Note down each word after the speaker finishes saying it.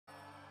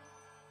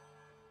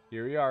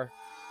Here we are.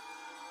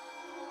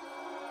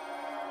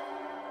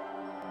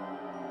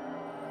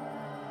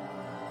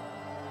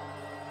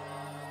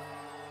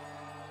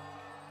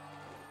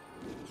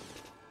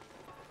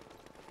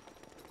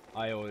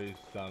 I always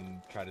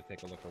try to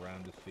take a look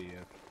around to see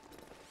if...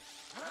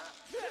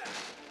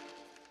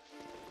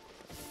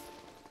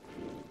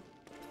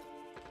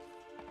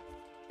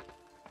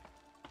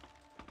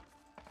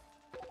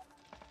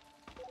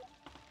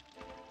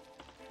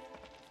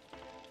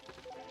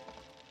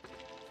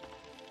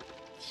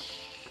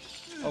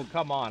 Oh,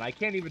 come on. I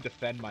can't even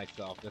defend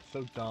myself. That's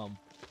so dumb.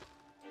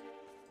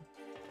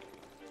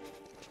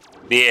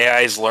 The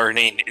AI is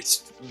learning.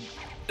 It's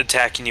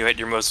attacking you at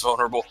your most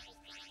vulnerable.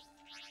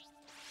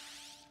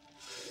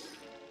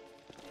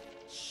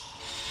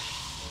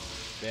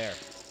 There.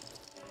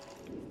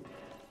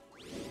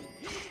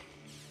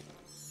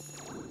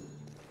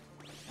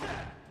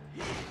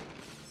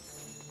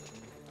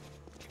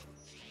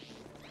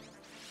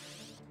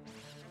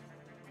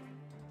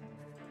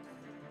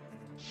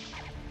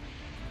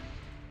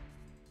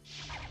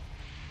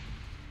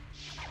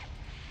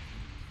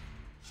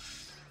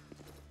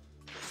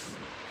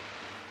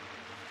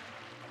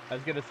 I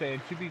was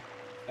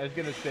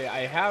gonna say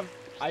I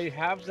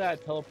have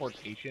that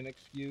teleportation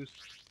excuse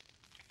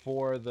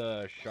for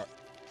the sharp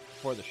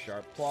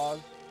claws.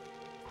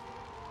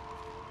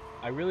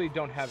 I really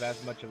don't have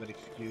as much of an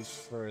excuse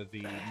for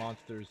the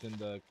monsters in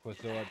the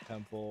Quasora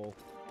Temple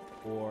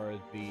or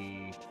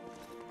the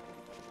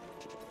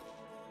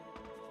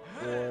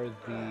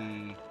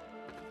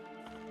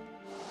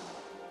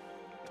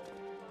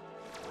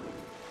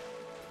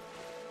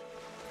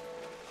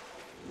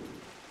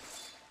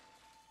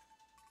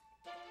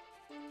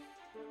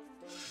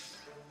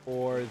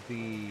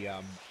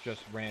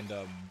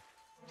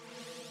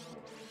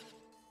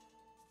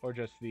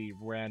just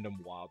random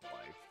wildlife.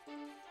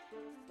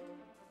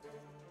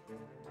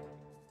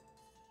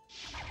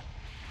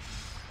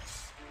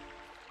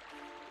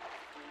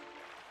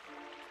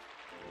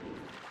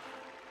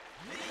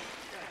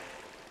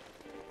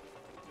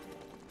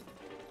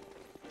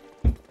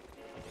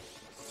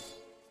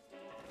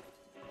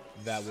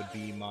 That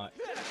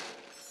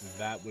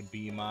would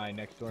be my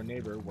next door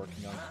neighbor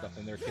working on stuff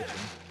in their kitchen.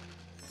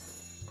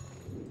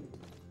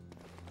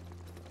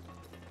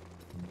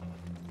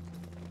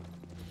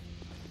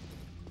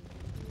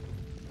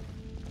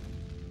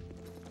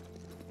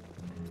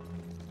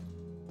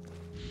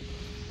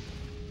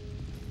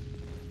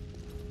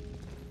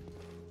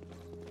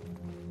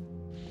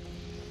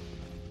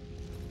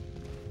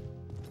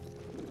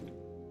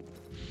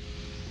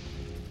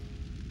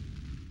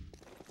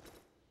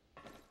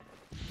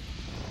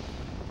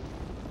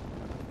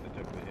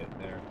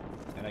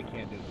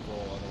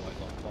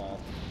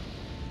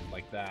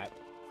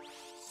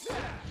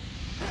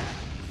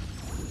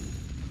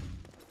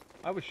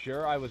 I was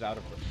sure I was out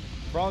of...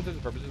 For all intents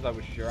and purposes, I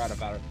was sure I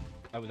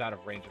was out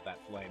of range of that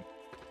flame.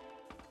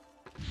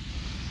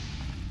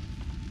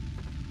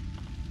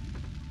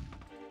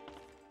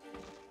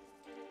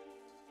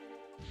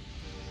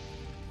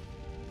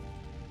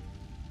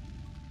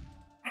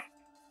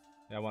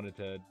 I wanted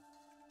to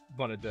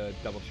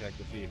double check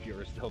to see if you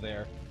were still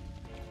there.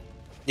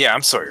 Yeah,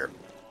 I'm sorry.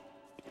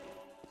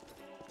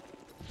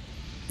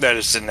 I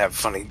just didn't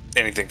have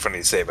anything funny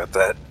to say about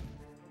that.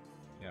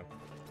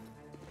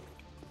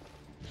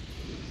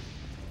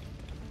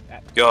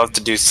 You'll have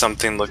to do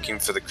something looking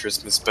for the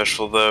Christmas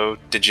special, though.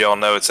 Did y'all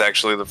know it's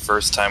actually the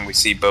first time we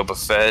see Boba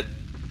Fett?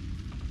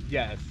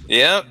 Yes.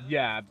 Yep.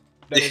 Yeah,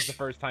 that is the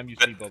first time you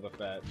see Boba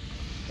Fett,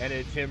 and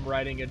it's him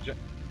riding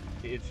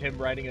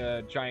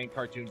a giant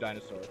cartoon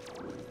dinosaur.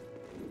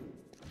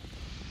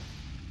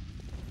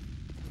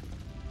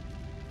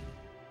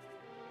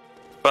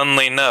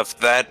 Funnily enough,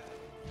 that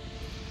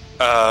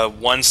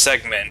one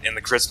segment in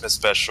the Christmas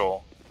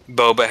special,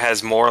 Boba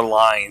has more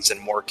lines and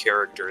more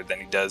character than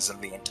he does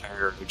in the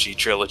entire OG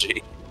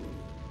trilogy.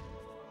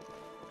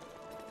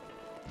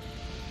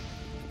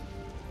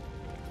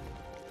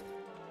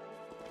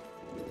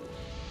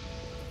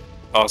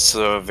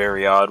 Also, a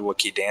very odd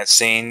Wookiee dance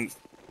scene.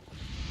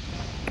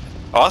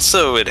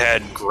 Also, it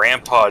had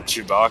Grandpa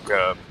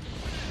Chewbacca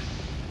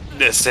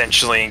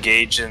essentially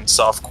engage in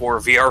softcore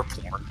VR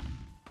porn.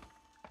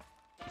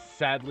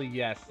 Sadly,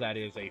 yes, that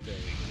is a thing.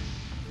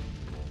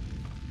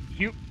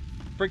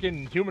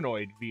 Freaking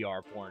humanoid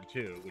VR porn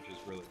too, which is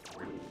really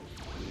weird.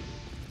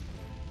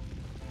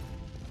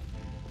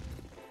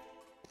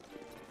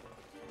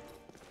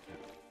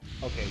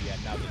 Okay, yeah,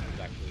 now this is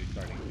actually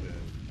starting to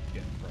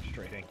get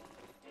frustrating.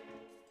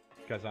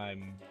 Because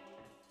I'm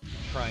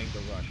trying to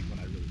rush when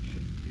I really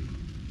shouldn't be.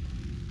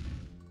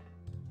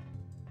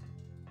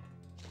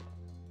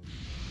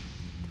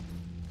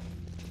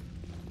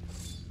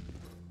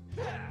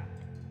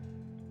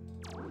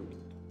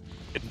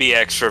 It'd be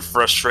extra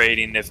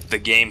frustrating if the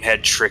game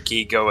had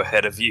Tricky go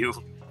ahead of you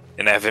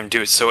and have him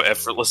do it so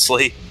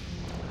effortlessly.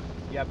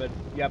 Yeah, but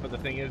the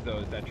thing is though,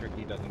 is that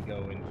Tricky doesn't go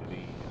into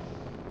the...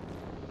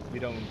 we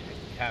don't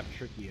have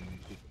Tricky in these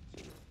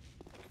sequences.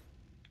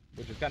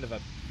 Which is kind of a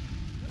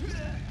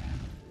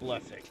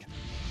blessing.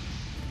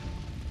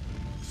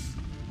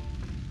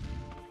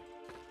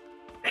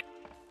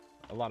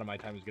 a lot of my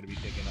time is going to be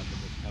taken up in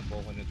this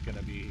temple, and it's going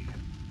to be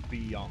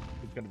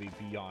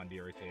beyond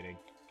irritating.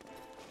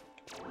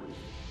 I'm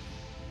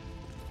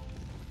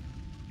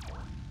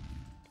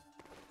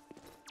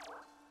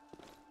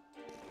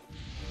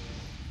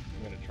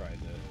going to try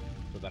this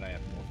so that I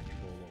have more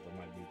control over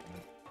my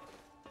movement.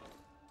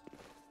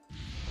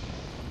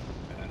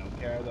 And I don't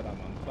care that I'm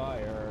on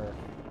fire.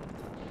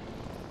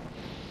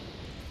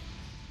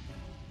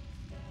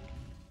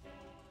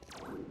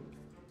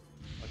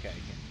 Okay, I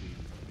can't see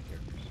the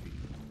character's feet.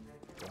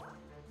 Go.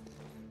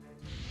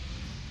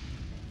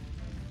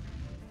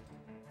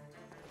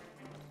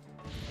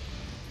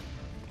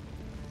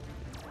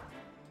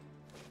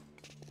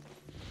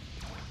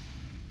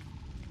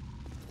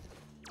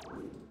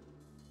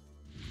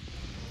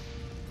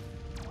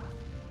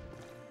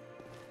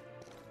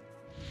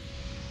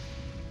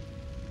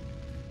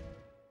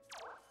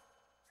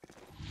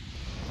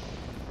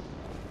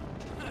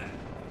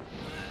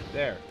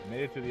 There,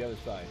 made it to the other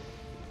side.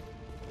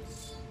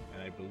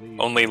 And I believe...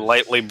 Only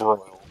lightly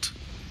broiled.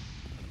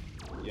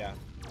 Yeah.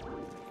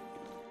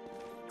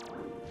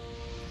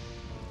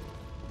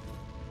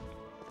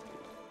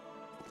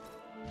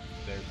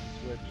 There's the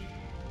switch.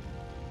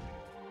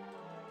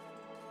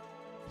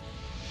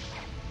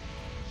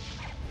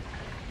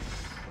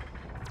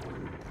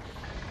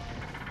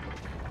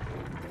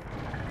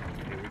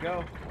 Here we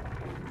go.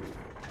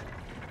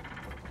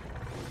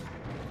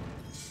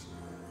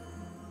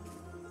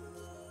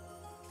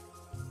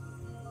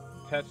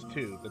 Test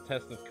 2, the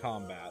test of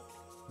combat.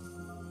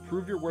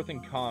 Prove your worth in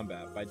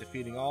combat by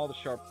defeating all the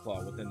sharp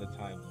claw within the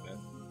time limit.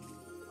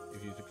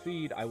 If you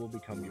succeed, I will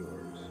become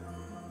yours.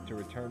 To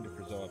return to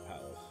Krazoa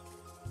Palace.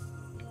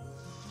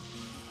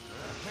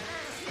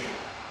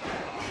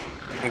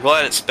 I'm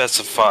glad it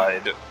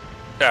specified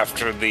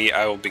after the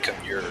I will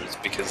become yours,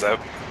 because that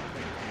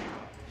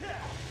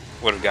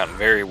would have gotten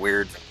very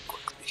weird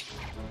quickly.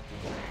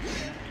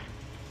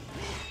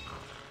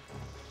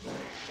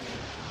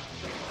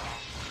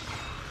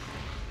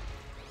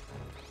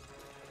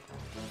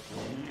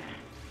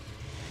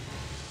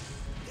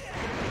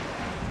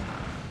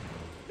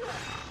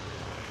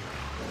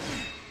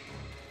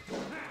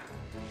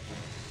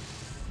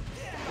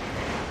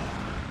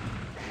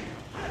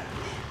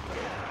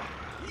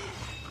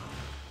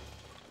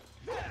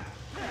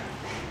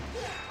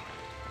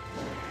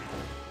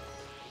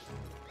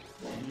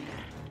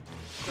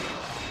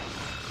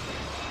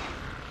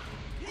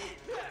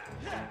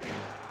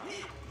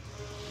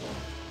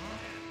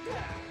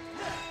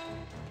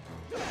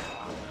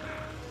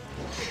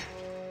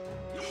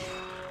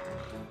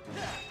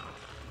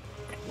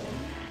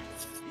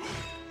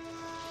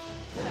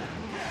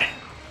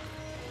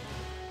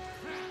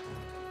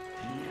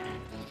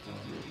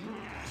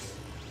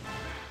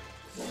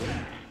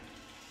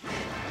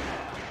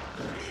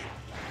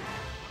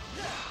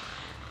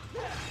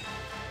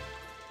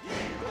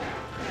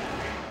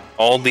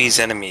 All these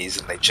enemies,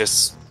 and they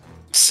just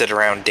sit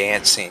around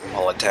dancing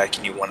while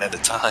attacking you one at a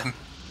time.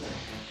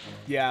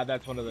 Yeah,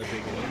 that's one of the big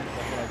issues.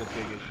 That's one of the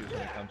big issues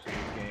when it comes to this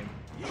game.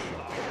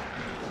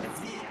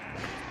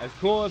 As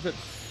cool as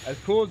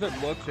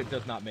it looks, it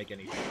does not make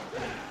any sense.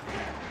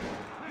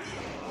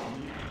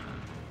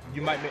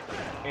 You might make,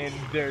 and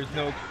there's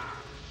no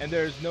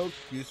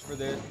excuse for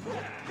this,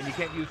 and you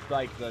can't use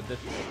like this is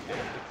a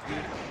test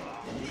excuse,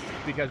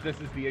 because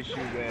this is the issue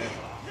with.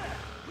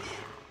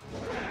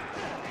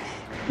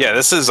 Yeah,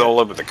 this is all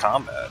over the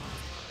combat.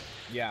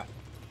 Yeah.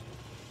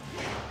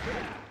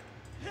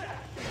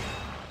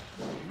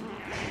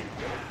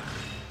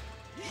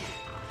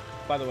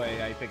 By the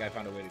way, I think I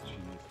found a way to cheese.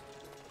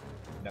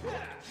 Never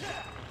mind.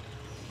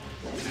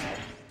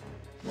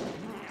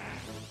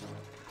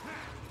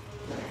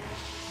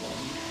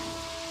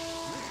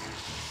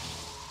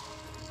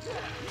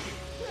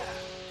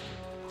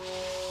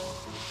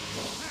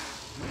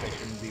 I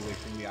shouldn't be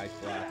wasting the ice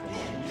blast.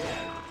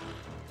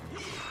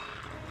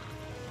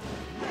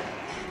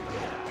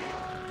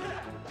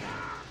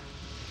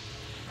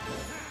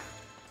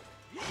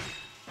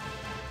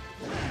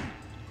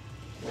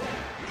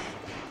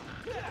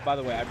 By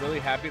the way, I'm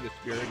really happy the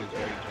Spirit is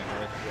very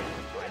generous with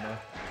the timer.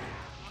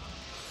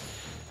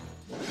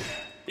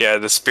 Yeah,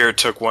 the Spirit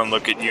took one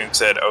look at you and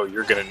said, "Oh,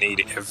 you're gonna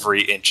need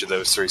every inch of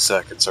those 3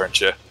 seconds,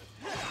 aren't you?"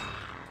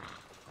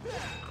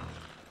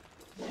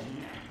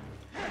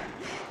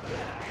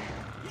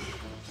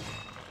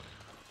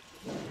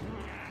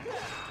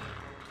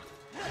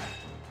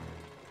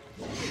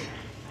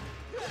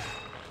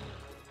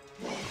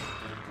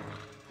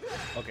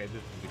 Okay, this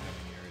is becoming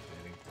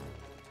irritating.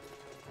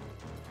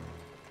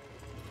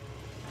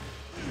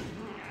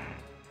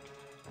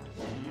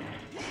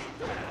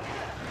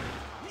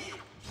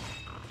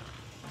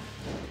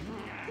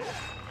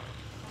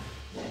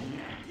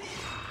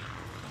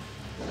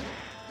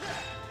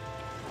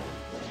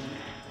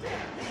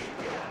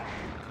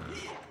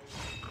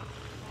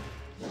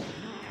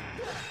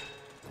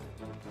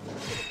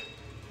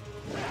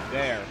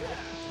 There.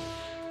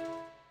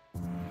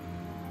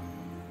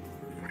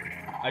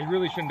 I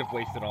really shouldn't have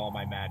wasted all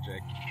my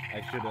magic.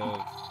 I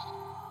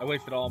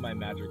wasted all my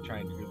magic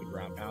trying to do the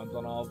ground pounds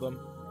on all of them.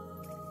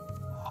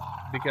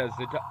 because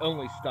it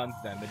only stuns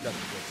them. It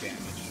doesn't take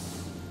damage.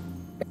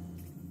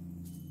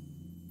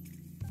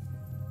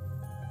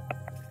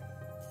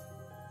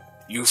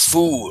 You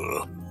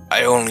fool!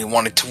 I only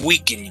wanted to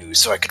weaken you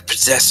so I could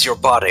possess your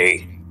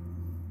body.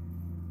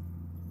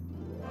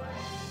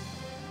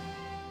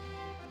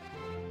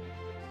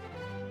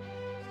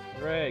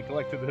 Hooray!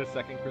 Collected the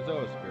second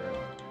Krazoa spirit.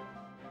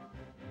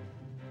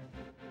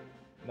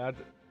 Now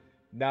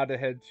to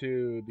head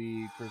to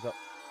the Krazoa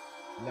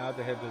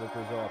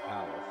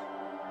Palace.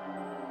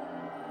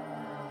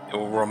 It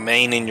will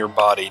remain in your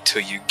body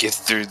till you get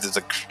through to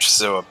the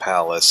Krazoa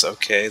Palace.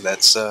 Okay,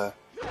 that's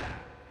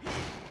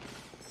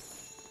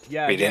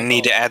Yeah, we didn't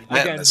need to add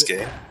that in this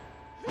game.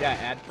 Yeah,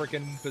 add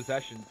frickin'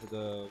 possession to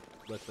the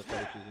list of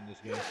fetishes in this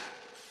game.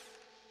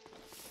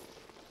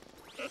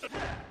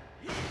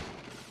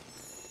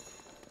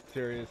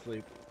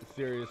 Seriously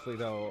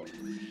though,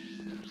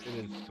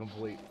 it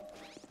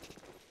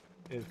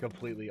is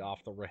completely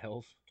off the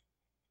rails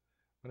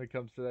when it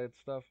comes to that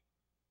stuff.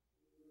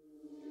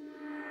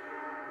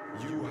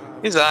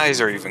 His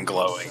eyes are even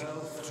glowing.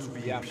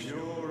 Yeah.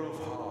 Pure of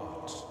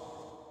heart.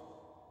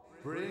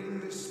 Bring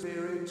the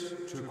spirit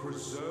to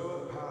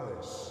Krazoa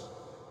Palace.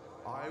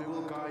 I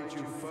will guide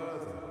you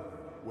further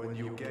when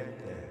you get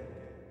there.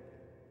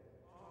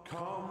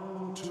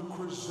 Come to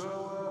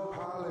Krazoa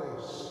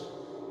Palace.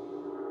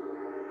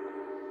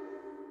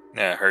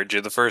 Yeah, I heard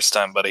you the first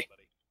time, buddy.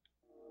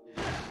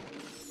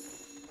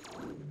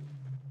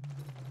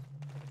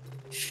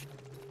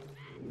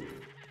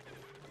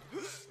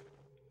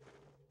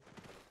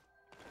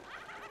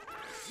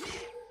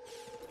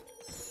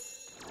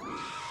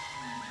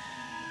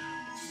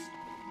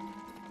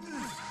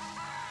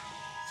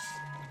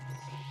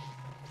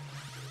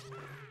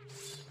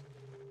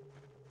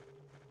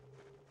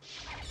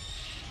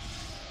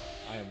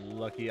 I am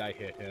lucky I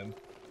hit him.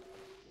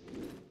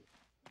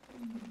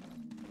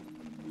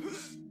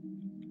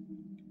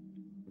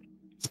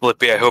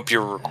 Flippy, I hope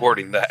you're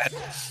recording that.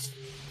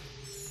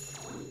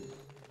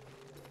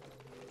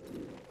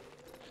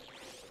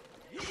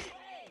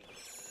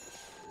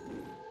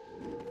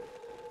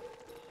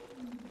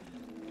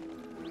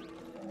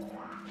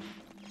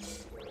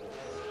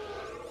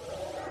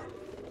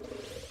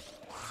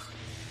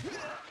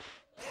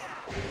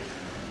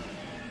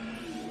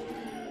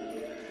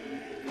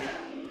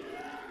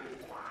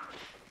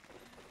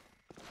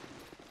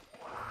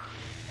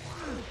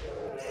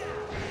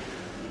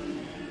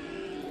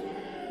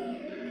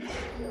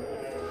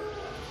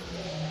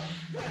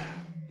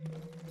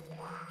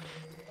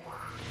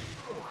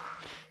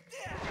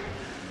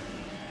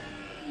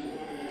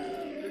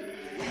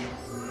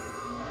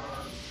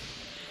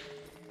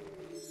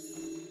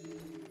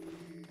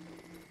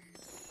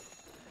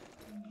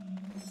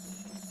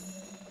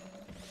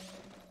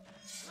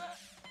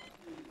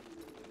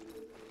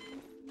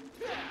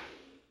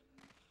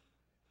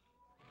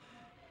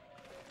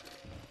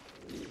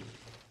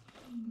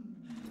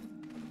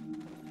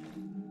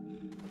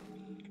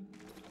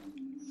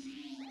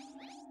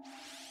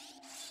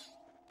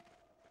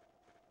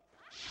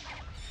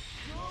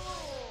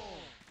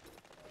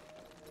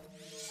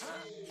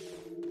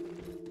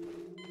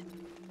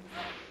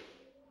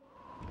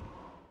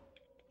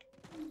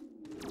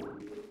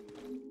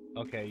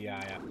 Okay, yeah,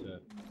 I have to.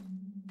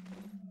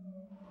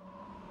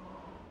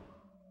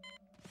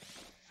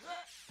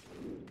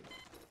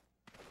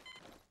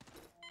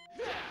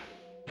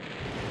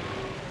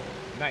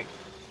 Nice.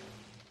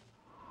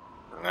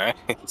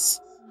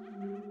 Nice.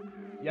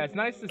 Yeah, it's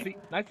nice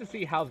to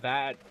see how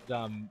that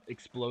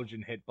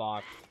explosion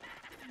hitbox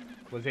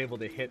was able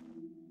to hit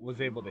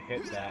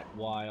that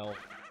while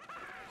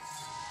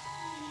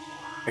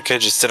I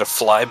could just did a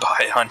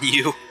flyby on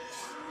you.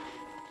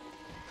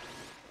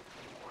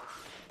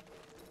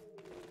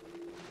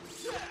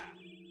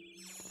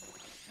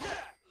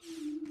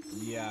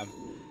 yeah.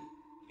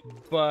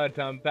 But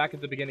back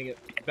at the beginning of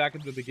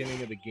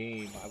the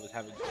game, I was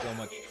having so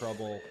much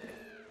trouble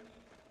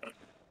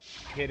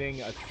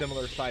hitting a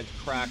similar sized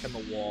crack in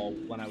the wall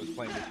when I was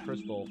playing with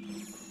Crystal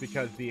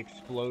because the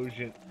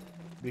explosion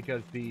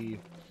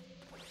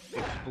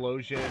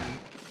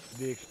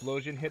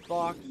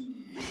hitbox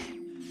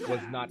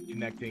was not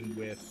connecting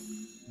with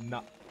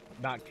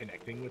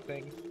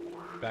things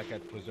back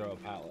at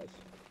Krazoa Palace.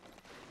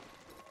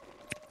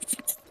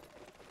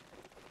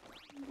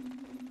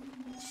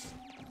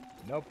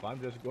 Nope, I'm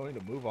just going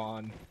to move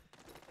on.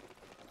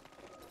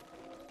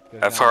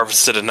 I've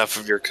harvested enough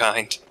of your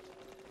kind.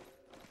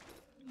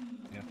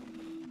 Yeah.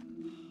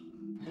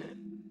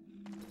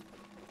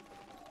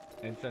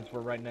 And since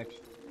we're right next,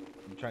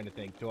 I'm trying to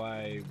think, how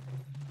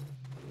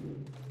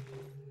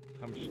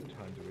much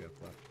time do we have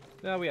left?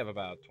 No, we have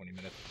about 20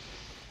 minutes.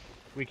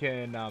 We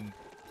can,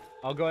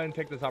 I'll go ahead and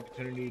take this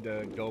opportunity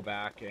to go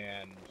back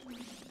and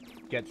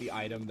get the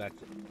item that's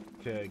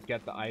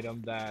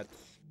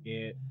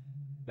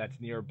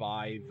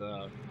nearby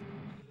the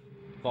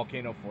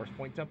Volcano Force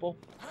Point Temple.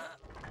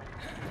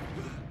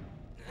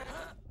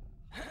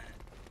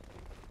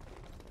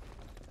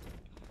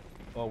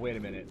 Oh, wait a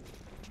minute.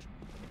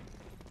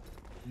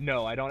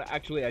 No, I don't.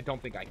 Actually, I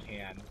don't think I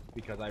can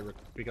because I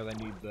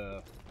need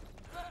the.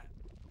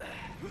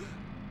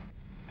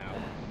 Ow.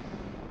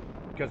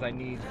 Because I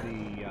need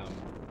the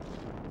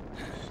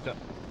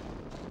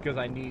because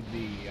I need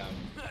the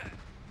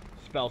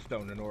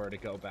spellstone in order to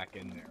go back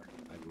in there,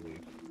 I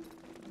believe.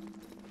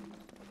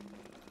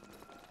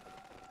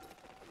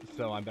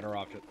 So I'm better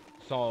off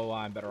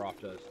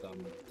just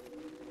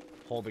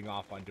holding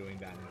off on doing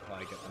that until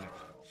I get the next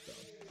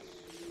spellstone.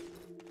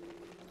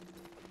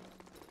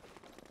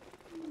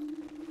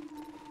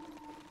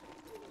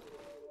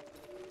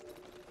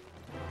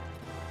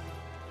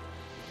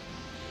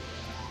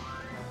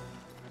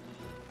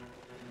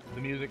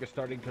 The music is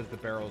starting because the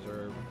barrels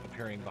are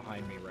appearing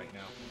behind me right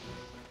now.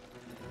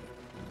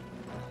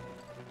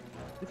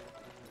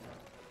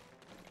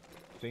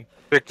 See?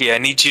 Ricky, I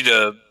need you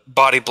to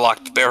body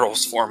block the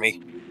barrels for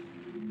me.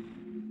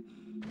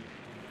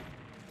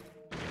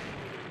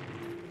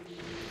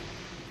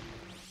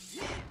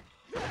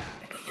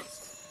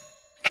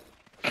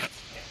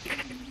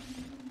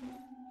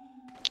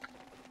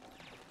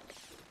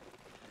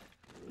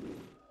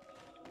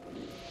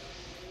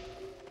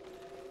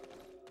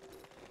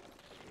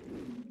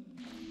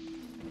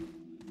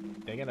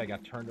 Dang it, I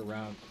got turned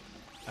around.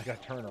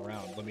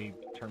 Let me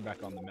turn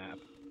back on the map.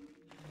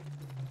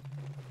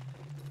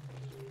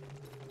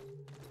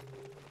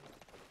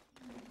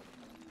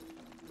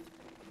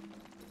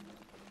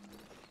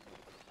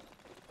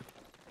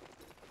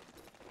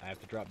 I have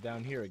to drop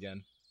down here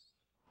again.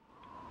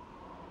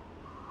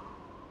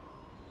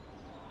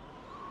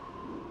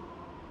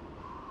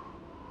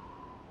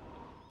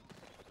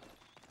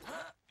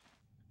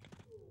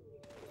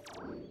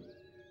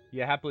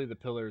 Yeah, happily the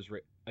pillars...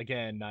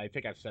 Again, I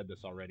think I've said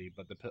this already,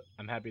 but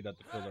I'm happy that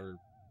the pillar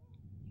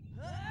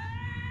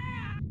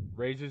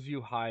raises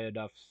you high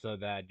enough so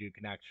that you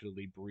can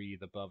actually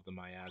breathe above the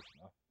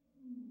miasma.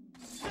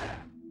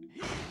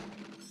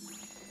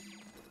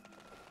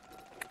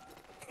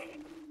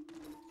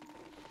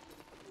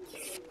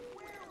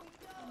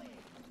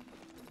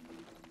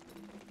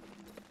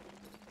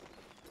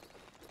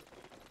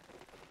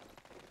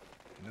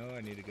 No,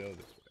 I need to go this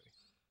way.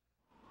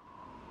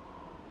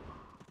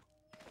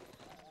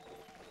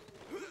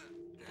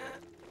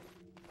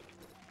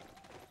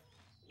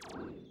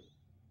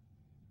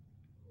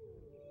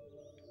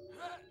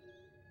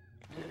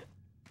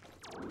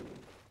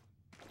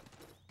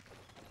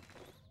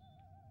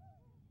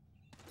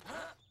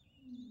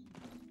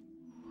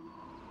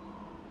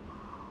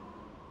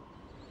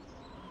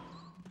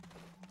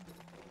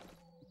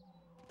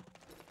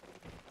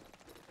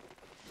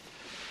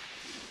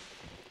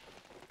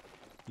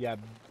 Yeah,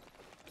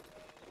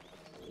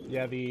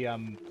 the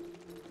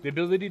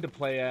ability to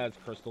play as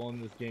Crystal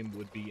in this game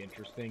would be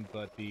interesting,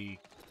 but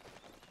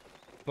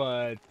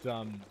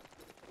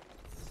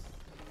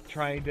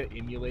trying to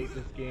emulate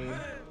this game,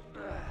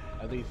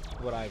 at least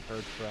what I've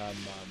heard from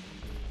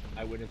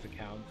eyewitness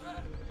accounts,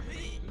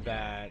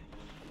 that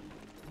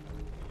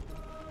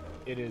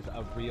it is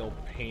a real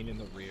pain in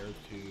the rear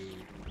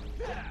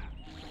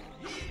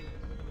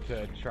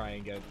to try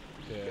and get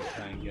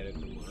it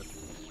to work.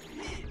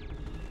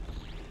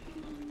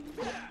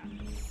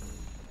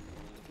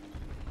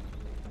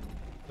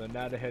 So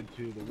now to head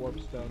to the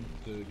Warpstone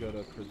to go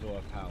to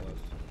Krazoa Palace.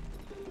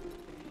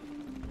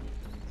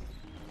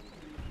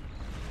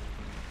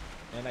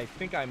 And I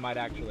think I might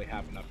actually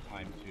have enough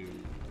time to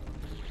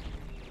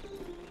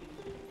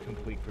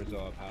complete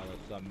Krazoa Palace.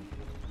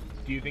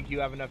 Do you think you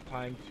have enough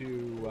time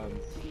to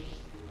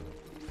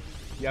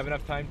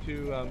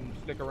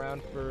stick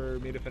around for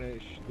me to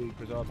finish the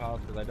Krazoa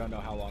Palace? Because I don't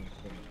know how long it's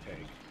going to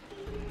take.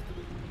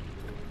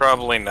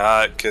 Probably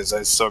not, because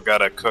I still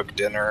gotta cook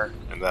dinner,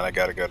 and then I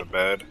gotta go to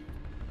bed.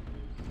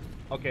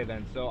 Okay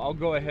then, so I'll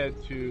go ahead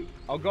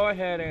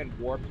and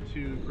warp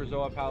to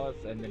Krazoa Palace,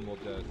 and then we'll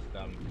just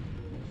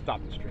stop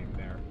the stream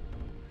there.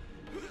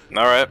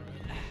 Alright.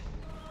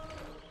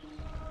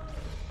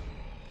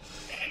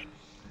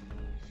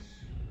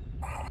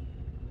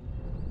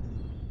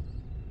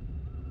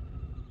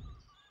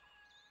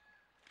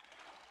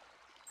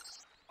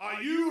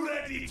 Are you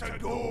ready to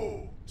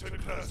go to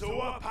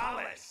Krazoa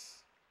Palace?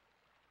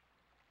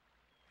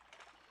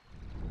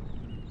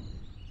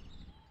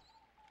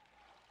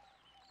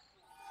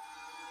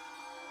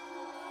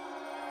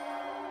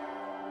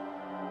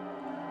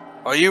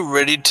 Are you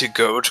ready to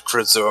go to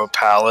Krazoa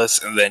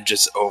Palace and then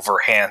just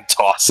overhand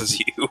tosses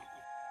you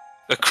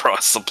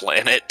across the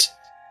planet?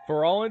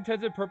 For all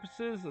intents and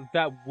purposes,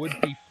 that would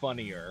be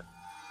funnier.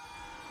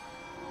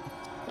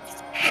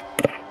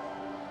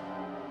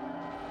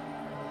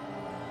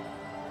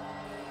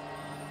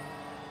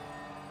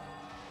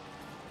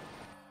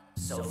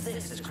 So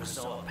this is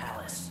Krazoa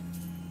Palace.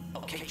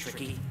 Okay,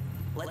 Tricky.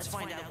 Let's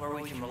find out where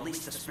we can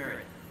release the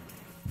spirit.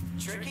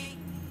 Tricky?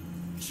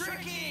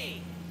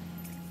 Tricky!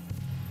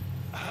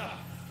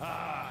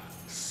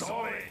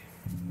 Sorry.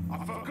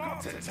 I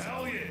forgot to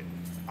tell you.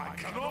 I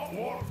cannot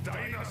warp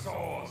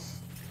dinosaurs.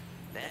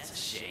 That's a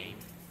shame.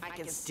 I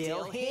can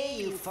still hear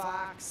you,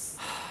 Fox.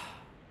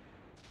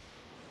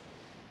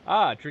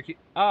 Tricky.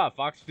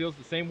 Fox feels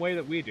the same way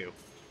that we do.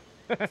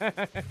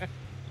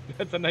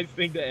 That's a nice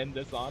thing to end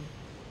this on.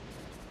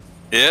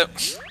 Yep.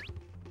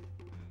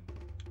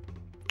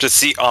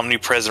 Just the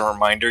omnipresent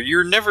reminder,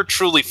 you're never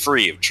truly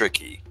free of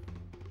Tricky.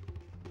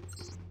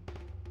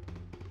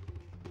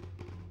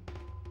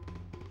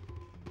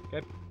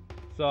 Okay.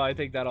 So I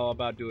think that'll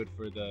about do it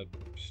for the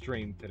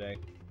stream today.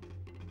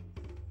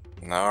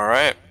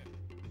 Alright.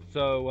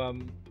 So,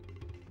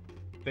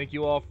 thank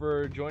you all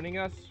for joining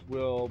us.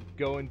 We'll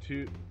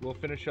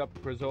finish up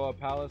Krazoa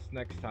Palace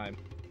next time.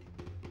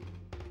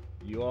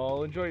 You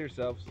all enjoy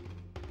yourselves.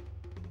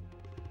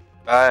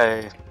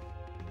 Bye.